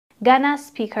Ghana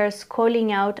speakers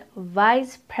calling out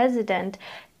Vice President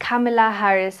Kamala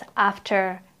Harris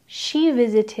after she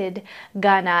visited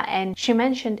Ghana and she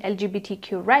mentioned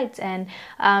LGBTQ rights, and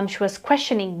she was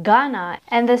questioning Ghana,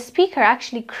 and the speaker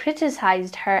actually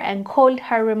criticized her and called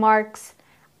her remarks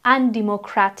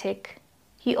undemocratic.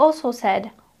 He also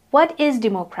said, "What is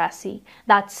democracy?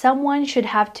 That someone should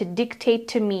have to dictate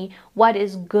to me what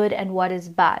is good and what is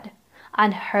bad.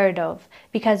 Unheard of,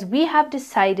 because we have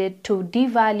decided to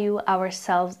devalue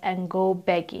ourselves and go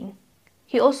begging."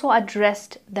 He also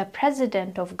addressed the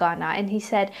president of Ghana and he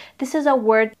said, "This is a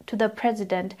word to the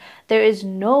president. There is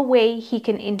no way he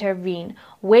can intervene.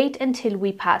 Wait until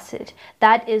we pass it.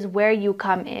 That is where you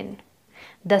come in."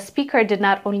 The speaker did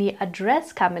not only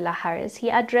address Kamala Harris, he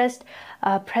addressed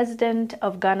President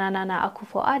of Ghana, Nana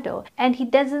Akufo-Addo, and he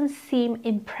doesn't seem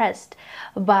impressed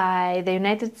by the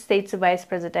United States Vice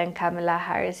President Kamala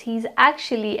Harris. He's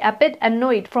actually a bit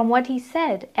annoyed from what he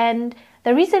said, and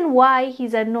the reason why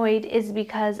he's annoyed is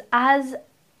because as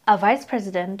a vice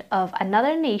president of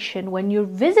another nation, when you're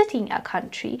visiting a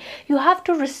country, you have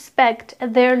to respect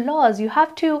their laws. You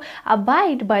have to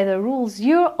abide by the rules.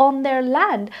 You're on their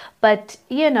land. But,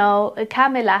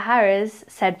 Kamala Harris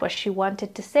said what she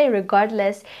wanted to say,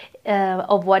 regardless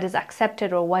of what is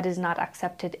accepted or what is not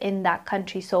accepted in that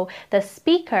country. So the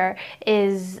speaker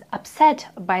is upset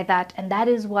by that, and that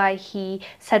is why he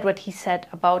said what he said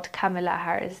about Kamala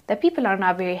Harris. The people are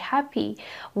not very happy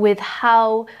with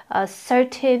how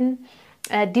certain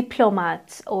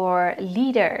diplomats or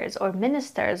leaders or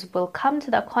ministers will come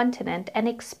to the continent and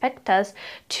expect us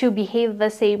to behave the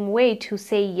same way, to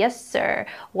say, "Yes, sir,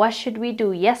 what should we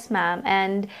do? Yes, ma'am."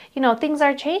 And things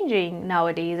are changing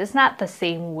nowadays. It's not the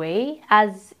same way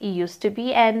as it used to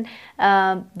be, and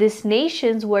these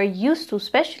nations were used to,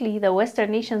 especially the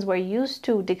Western nations, were used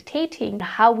to dictating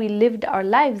how we lived our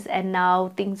lives, and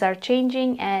now things are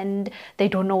changing and they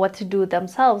don't know what to do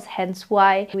themselves. Hence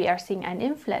why we are seeing an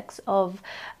influx of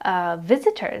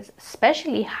visitors,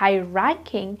 especially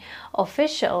high-ranking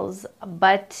officials,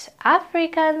 but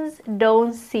Africans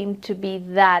don't seem to be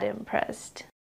that impressed.